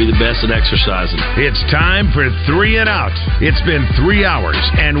 I'm trying to be the best at exercising. It's time for 3 and Out. It's been 3 hours,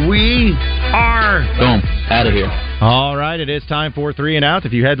 and we are... Boom. Out of here. All right, it is time for 3 and Out. A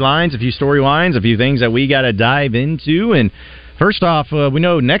few headlines, a few storylines, a few things that we got to dive into. And first off, we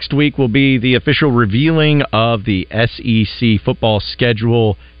know next week will be the official revealing of the SEC football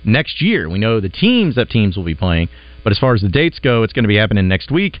schedule next year. We know the teams will be playing, but as far as the dates go, it's going to be happening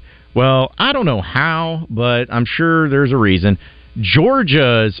next week. Well, I don't know how, but I'm sure there's a reason.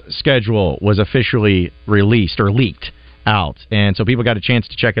 Georgia's schedule was officially released or leaked out, and so people got a chance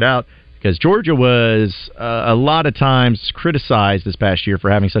to check it out. because Georgia was a lot of times criticized this past year for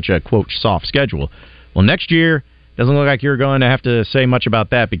having such a, quote, soft schedule. Well, next year, doesn't look like you're going to have to say much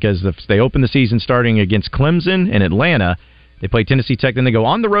about that because they open the season starting against Clemson and Atlanta. They play Tennessee Tech, then they go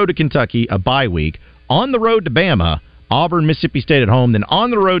on the road to Kentucky, a bye week, on the road to Bama, Auburn, Mississippi State at home, then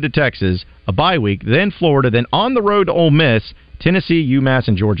on the road to Texas, a bye week, then Florida, then on the road to Ole Miss, Tennessee, UMass,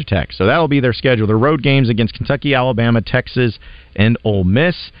 and Georgia Tech. So that'll be their schedule. Their road games against Kentucky, Alabama, Texas, and Ole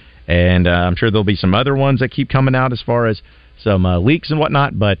Miss. And I'm sure there'll be some other ones that keep coming out as far as some leaks and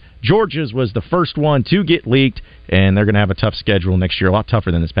whatnot. But Georgia's was the first one to get leaked, and they're going to have a tough schedule next year, a lot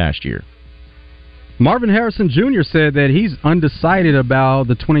tougher than this past year. Marvin Harrison Jr. said that he's undecided about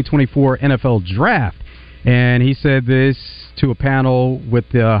the 2024 NFL Draft. And he said this to a panel with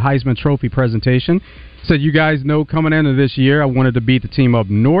the Heisman Trophy presentation. He said, you guys know coming into this year, I wanted to beat the team up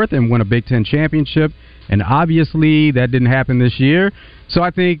north and win a Big Ten championship. And obviously, that didn't happen this year. So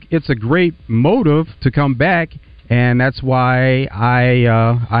I think it's a great motive to come back. And that's why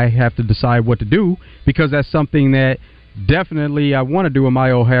I have to decide what to do, because that's something that definitely I want to do in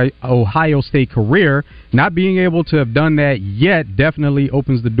my Ohio State career. Not being able to have done that yet definitely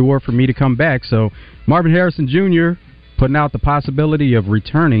opens the door for me to come back. So Marvin Harrison Jr. putting out the possibility of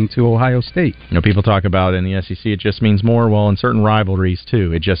returning to Ohio State. You know, people talk about in the SEC it just means more. Well, in certain rivalries,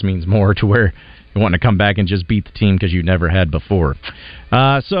 too, it just means more to where you want to come back and just beat the team because you never had before.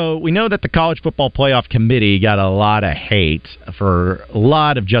 So we know that the College Football Playoff Committee got a lot of hate for a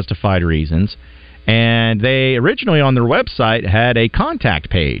lot of justified reasons. And they originally on their website had a contact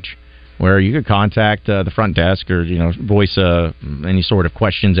page where you could contact the front desk or, voice any sort of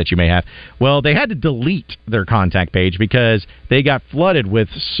questions that you may have. Well, they had to delete their contact page because they got flooded with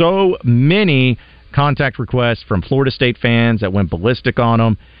so many contact requests from Florida State fans that went ballistic on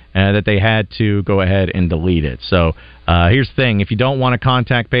them that they had to go ahead and delete it. So here's the thing. If you don't want a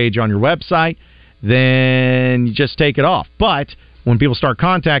contact page on your website, then you just take it off. But when people start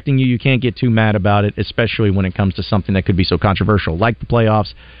contacting you, you can't get too mad about it, especially when it comes to something that could be so controversial like the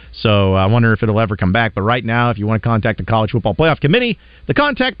playoffs. So I wonder if it'll ever come back. But right now, if you want to contact the College Football Playoff Committee, the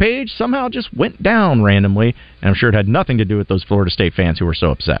contact page somehow just went down randomly. And I'm sure it had nothing to do with those Florida State fans who were so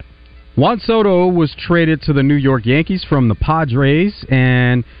upset. Juan Soto was traded to the New York Yankees from the Padres,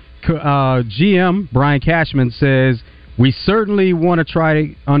 and GM Brian Cashman says, we certainly want to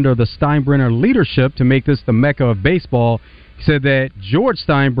try under the Steinbrenner leadership to make this the mecca of baseball. He said that George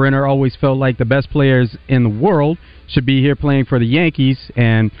Steinbrenner always felt like the best players in the world should be here playing for the Yankees,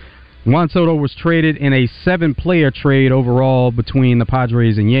 and Juan Soto was traded in a 7-player trade overall between the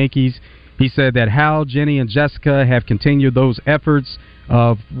Padres and Yankees. He said that Hal, Jenny, and Jessica have continued those efforts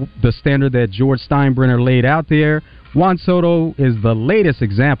of the standard that George Steinbrenner laid out there. Juan Soto is the latest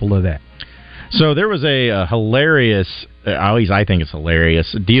example of that. So there was a hilarious, at least I think it's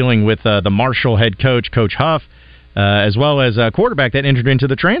hilarious, dealing with the Marshall head coach, Coach Huff, as well as a quarterback that entered into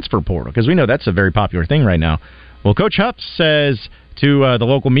the transfer portal, because we know that's a very popular thing right now. Well, Coach Huff says to the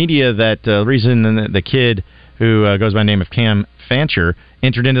local media that the reason the kid who goes by the name of Cam Fancher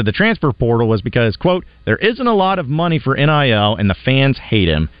entered into the transfer portal was because, quote, there isn't a lot of money for NIL and the fans hate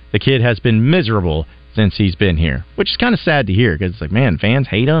him. The kid has been miserable since he's been here, which is kind of sad to hear because it's like, man, fans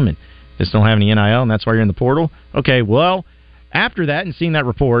hate him and just don't have any NIL and that's why you're in the portal. Okay, well, after that and seeing that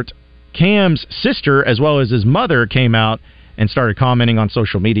report, Cam's sister as well as his mother came out and started commenting on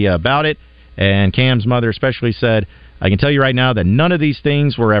social media about it. And Cam's mother especially said, I can tell you right now that none of these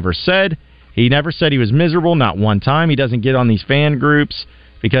things were ever said. He never said he was miserable, not one time. He doesn't get on these fan groups,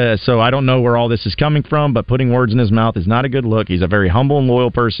 so I don't know where all this is coming from, but putting words in his mouth is not a good look. He's a very humble and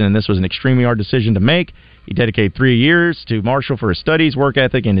loyal person, and this was an extremely hard decision to make. He dedicated 3 years to Marshall for his studies, work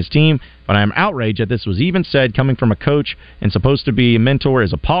ethic, and his team, but I am outraged that this was even said coming from a coach and supposed to be a mentor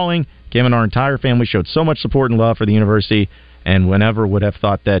is appalling. Cam and our entire family showed so much support and love for the university, and whenever would have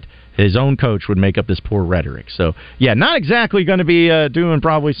thought that his own coach would make up this poor rhetoric. So, yeah, not exactly going to be doing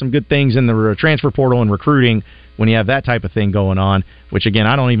probably some good things in the transfer portal and recruiting when you have that type of thing going on, which, again,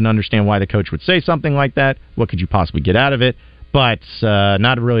 I don't even understand why the coach would say something like that. What could you possibly get out of it? But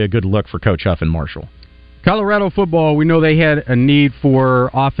not really a good look for Coach Huff and Marshall. Colorado football, we know they had a need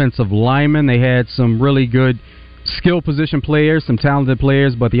for offensive linemen. They had some really good skill position players, some talented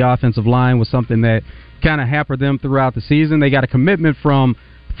players, but the offensive line was something that kind of hampered them throughout the season. They got a commitment from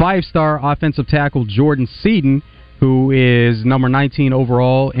 5-star offensive tackle Jordan Seaton, who is number 19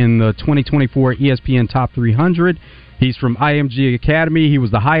 overall in the 2024 ESPN Top 300. He's from IMG Academy. He was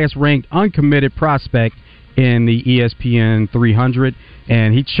the highest-ranked uncommitted prospect in the ESPN 300,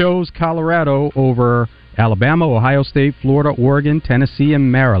 and he chose Colorado over Alabama, Ohio State, Florida, Oregon, Tennessee,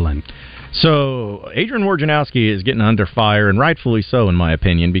 and Maryland. So, Adrian Wojnarowski is getting under fire, and rightfully so, in my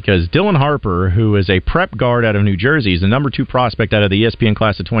opinion, because Dylan Harper, who is a prep guard out of New Jersey, is the number 2 prospect out of the ESPN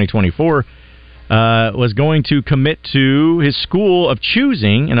class of 2024, was going to commit to his school of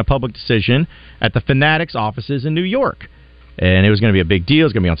choosing in a public decision at the Fanatics offices in New York. And it was going to be a big deal.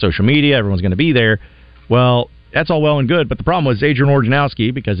 It's going to be on social media. Everyone's going to be there. Well, that's all well and good, but the problem was Adrian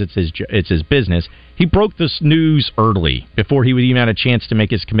Wojnarowski, because it's his business, he broke this news early before he would even have a chance to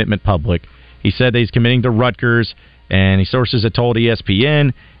make his commitment public. He said that he's committing to Rutgers, and his sources had told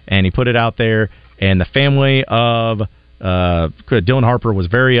ESPN, and he put it out there, and the family of Dylan Harper was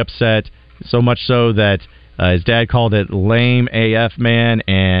very upset, so much so that his dad called it lame AF, man,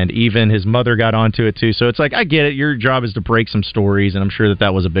 and even his mother got onto it too. So it's like, I get it, your job is to break some stories, and I'm sure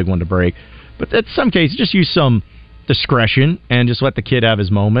that was a big one to break. But in some cases, just use some discretion and just let the kid have his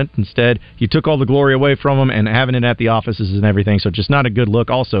moment. Instead, you took all the glory away from him and having it at the offices and everything, so just not a good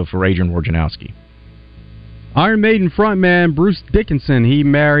look also for Adrian Wojnarowski. Iron Maiden frontman Bruce Dickinson, he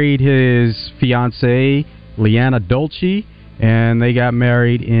married his fiancée, Liana Dolce, and they got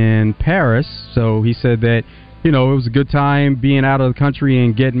married in Paris. So he said that, it was a good time being out of the country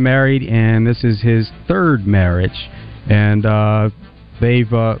and getting married, and this is his 3rd marriage. And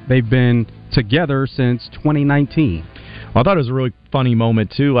they've been together since 2019. Well, I thought it was a really funny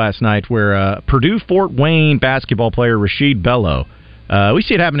moment, too, last night where Purdue-Fort Wayne basketball player Rasheed Bello, we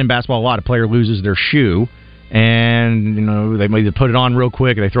see it happen in basketball a lot. A player loses their shoe, and, they maybe put it on real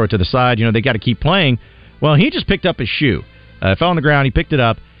quick, or they throw it to the side. They got to keep playing. Well, he just picked up his shoe. It fell on the ground, he picked it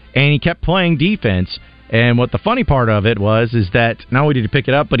up, and he kept playing defense. And what the funny part of it is that not only did he pick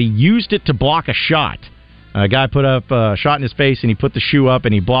it up, but he used it to block a shot. A guy put up a shot in his face, and he put the shoe up,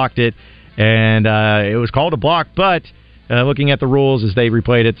 and he blocked it. And it was called a block, but looking at the rules as they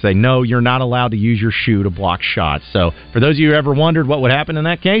replayed it, say, no, you're not allowed to use your shoe to block shots. So for those of you who ever wondered what would happen in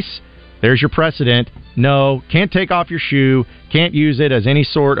that case, there's your precedent. No, can't take off your shoe, can't use it as any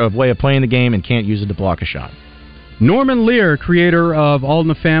sort of way of playing the game, and can't use it to block a shot. Norman Lear, creator of All in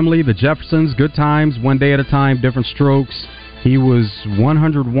the Family, The Jeffersons, Good Times, One Day at a Time, Different Strokes. He was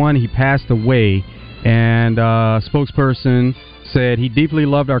 101. He passed away, and a spokesperson said he deeply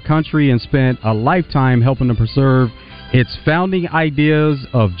loved our country and spent a lifetime helping to preserve its founding ideas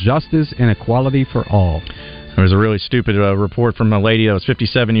of justice and equality for all. There was a really stupid report from a lady that was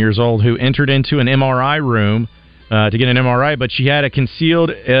 57 years old who entered into an MRI room to get an MRI, but she had a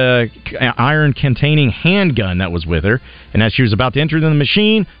concealed iron-containing handgun that was with her, and as she was about to enter the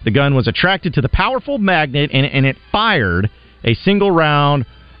machine, the gun was attracted to the powerful magnet, and it fired a single round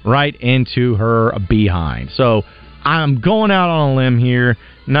right into her behind. So I'm going out on a limb here,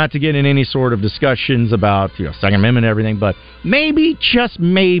 not to get in any sort of discussions about Second Amendment and everything, but maybe, just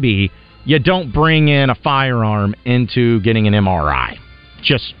maybe, you don't bring in a firearm into getting an MRI.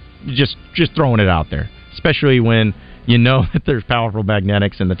 Just throwing it out there, especially when you know that there's powerful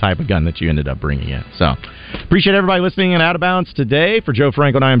magnetics in the type of gun that you ended up bringing in. So, appreciate everybody listening in Out of Bounds today. For Joe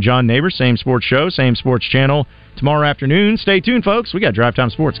Franklin, I am John Neighbors. Same sports show, same sports channel tomorrow afternoon. Stay tuned, folks. We got Drive Time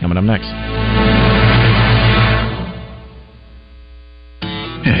Sports coming up next.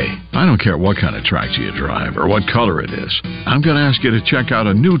 Hey, I don't care what kind of tractor you drive or what color it is. I'm going to ask you to check out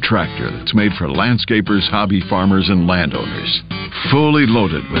a new tractor that's made for landscapers, hobby farmers, and landowners. Fully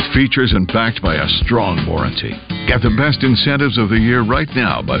loaded with features and backed by a strong warranty. Get the best incentives of the year right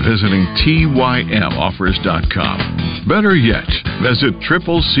now by visiting TYMOffers.com. Better yet, visit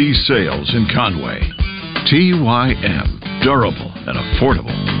Triple C Sales in Conway. TYM. Durable and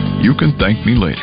affordable. You can thank me later.